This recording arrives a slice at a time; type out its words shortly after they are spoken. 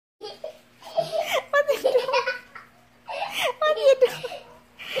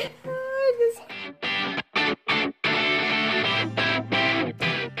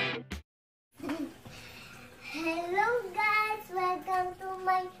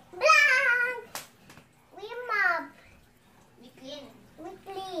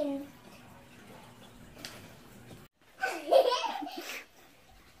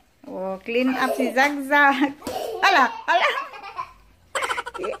Clean up si Zagzag. Ala, ala.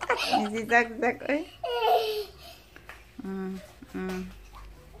 Si Zagzag, oy.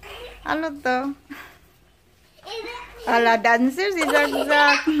 Ano to? Ala, dancer si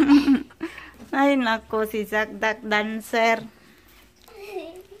Zagzag. Ay, nako, si Zagzag dancer.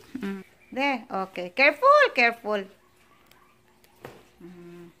 There, okay. Careful, careful.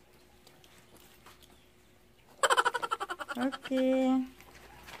 Okay.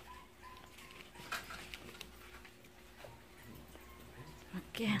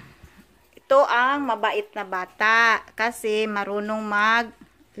 Okay. Ito ang mabait na bata kasi marunong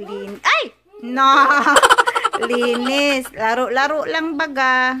Ay! No! Linis. Laro-laro lang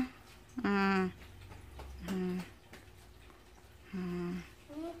baga.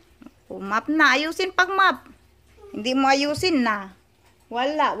 Map na. Ayusin pag map. Hindi mo ayusin na.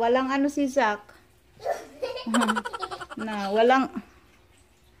 Walang ano si Zach. Na, walang.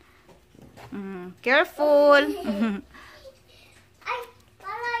 Careful. Ay,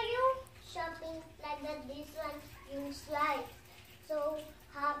 para yung shopping like that, this one, yung slide. So,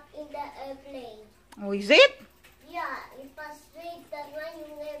 hop in the airplane. Oh, is it? Yeah, if I straight that one,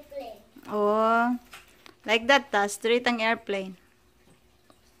 yung airplane. Oh, like that, straight ang airplane.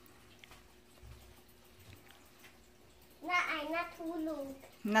 Ay, natulog.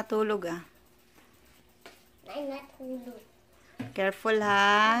 Natulog ah. Ay, natulog. Careful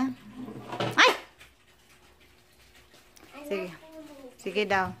ha. Ay! Ay, Sige. natulog. Sige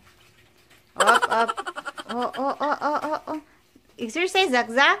daw. Up, up. Oh. Exercise,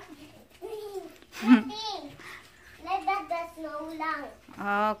 Zagzag. Nothing. Let that the snow lang.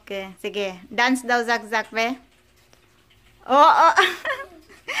 Okay. Sige. Dance daw, Zagzag, be. Oh.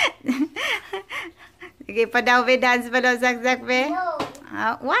 Sige pa daw, be. Dance pa daw, Zagzag, be. No,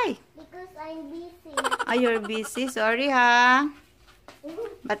 Why? because I'm busy. You're busy. Sorry, ha.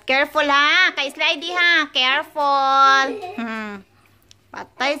 But careful, ha. Kay Slidey, ha. Careful.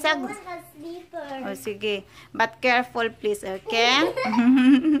 Patay, I Zag. want a sleeper. Oh, sige. But careful, please, okay?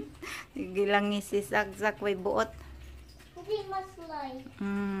 Sige lang ni si Zagzag. Way buot. Hindi maslide.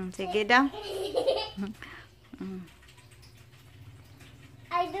 Sige daw.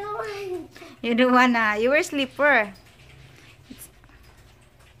 I don't want. You don't wanna. You were sleeper.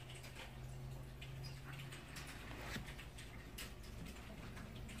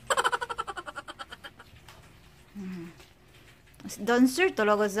 Dancer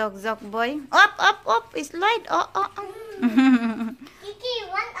talaga, Zagzag boy. Up. Slide. Kiki,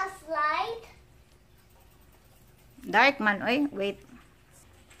 want a slide? Dark man, oy. Wait.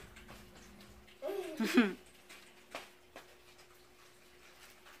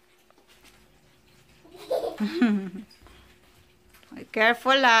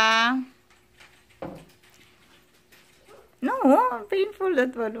 Careful, ah. No, painful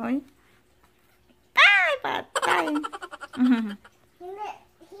that one, oy. Ay, patay. Hindi,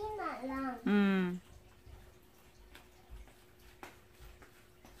 hina lang.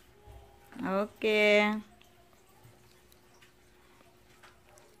 Okay.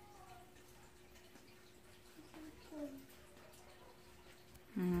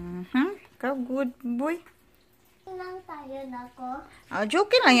 Ikaw, good boy. Lang tired ako.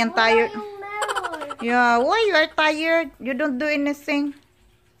 Joking lang yan, tired. Wala yung mirror. Yeah, why you are tired? You don't do anything.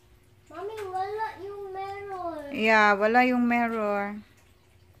 Mami, wala yung mirror. Yeah, wala yung mirror.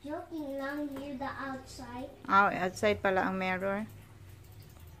 Joking lang, here the outside. Outside pala ang mirror.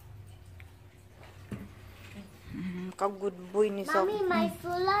 Good boy ni Sob. Mami, my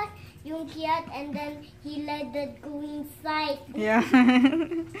fula, yung cat, and then he let it go inside. Yeah.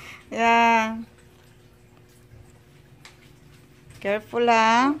 Yeah. Careful,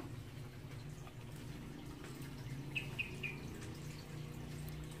 ha.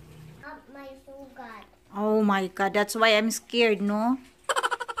 Up my sugat. Oh my God, that's why I'm scared, no?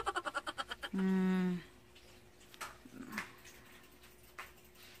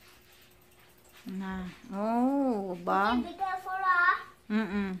 Oh, ba? Okay, be careful, ah.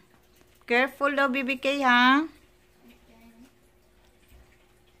 Careful daw, BBK, ha?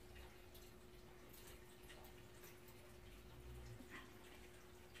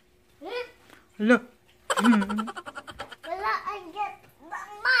 Hala. Wala, I get the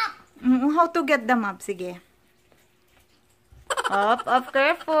map. How to get the map? Sige. Up,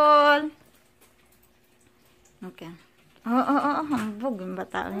 careful. Okay. Hambog yung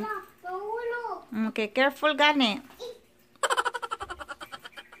bata. Wala, nahulog. Okay, careful gani.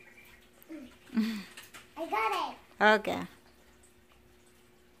 I got it. Okay.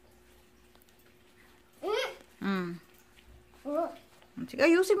 Oh. Sige,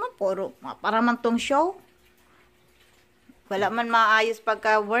 ayusin mo. Para man tong show. Wala man maayos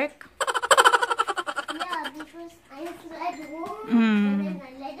pagka-work. And slide. Mm. And then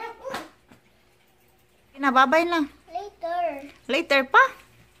I let them. Nababay na. Later. Later pa.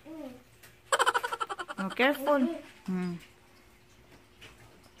 Mm. Oh, careful. Mm.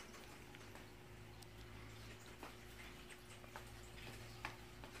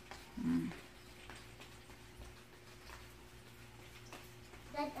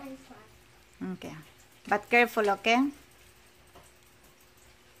 That I'm fine. Okay. But careful, okay?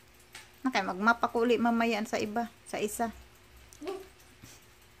 Okay, magmap ako uli mamaya sa iba, sa isa.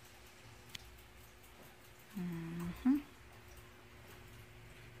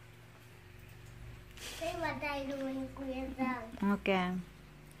 Say what I doing, Kuya Zang. Okay.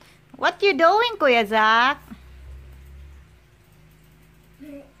 What you doing, Kuya Zach?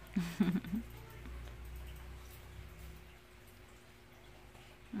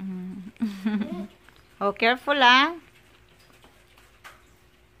 Oh, careful ah.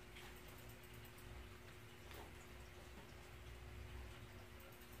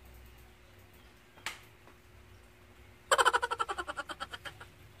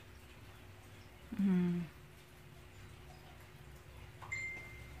 Mm.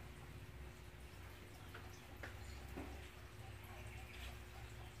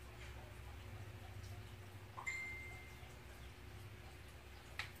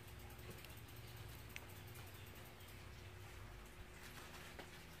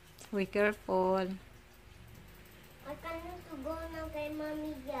 Be careful. I cannot go now kay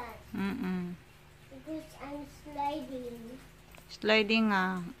Mommy yan. Because I'm sliding. Sliding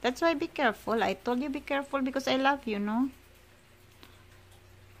ah. That's why be careful. I told you be careful because I love you, no?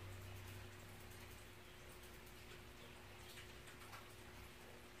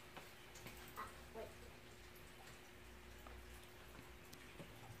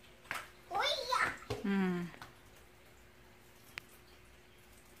 Kuya! Mm.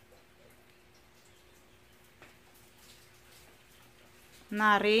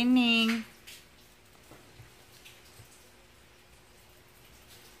 Narinig.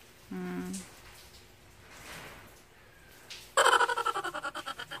 Mm.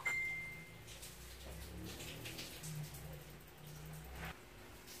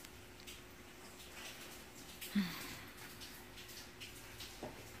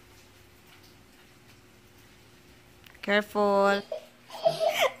 Careful.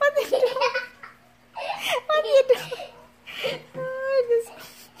 What are you doing? What are you doing? Oh,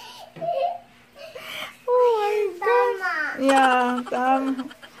 oh my God. Tama. Yeah,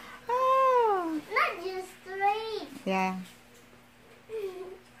 Oh. Not just straight. Yeah.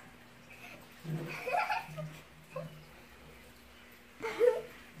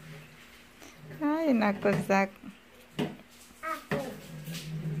 Ay, nako, Zach. Ako.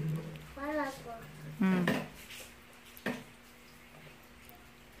 Wala ko. Hmm.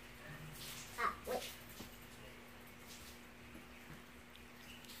 Wait.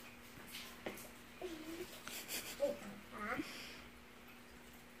 Wait.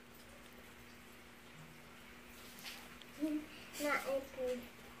 Na ito.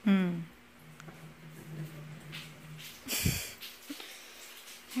 Hmm.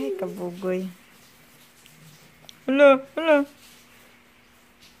 Ay, kabugoy. Hala, hala.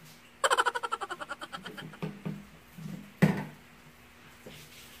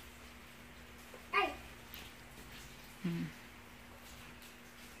 Ay.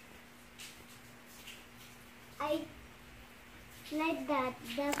 I like that.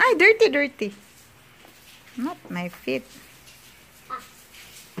 Ay, dirty, dirty. Not my feet.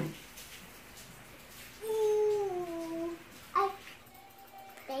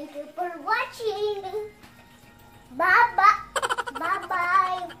 Thank you for watching. Bye bye.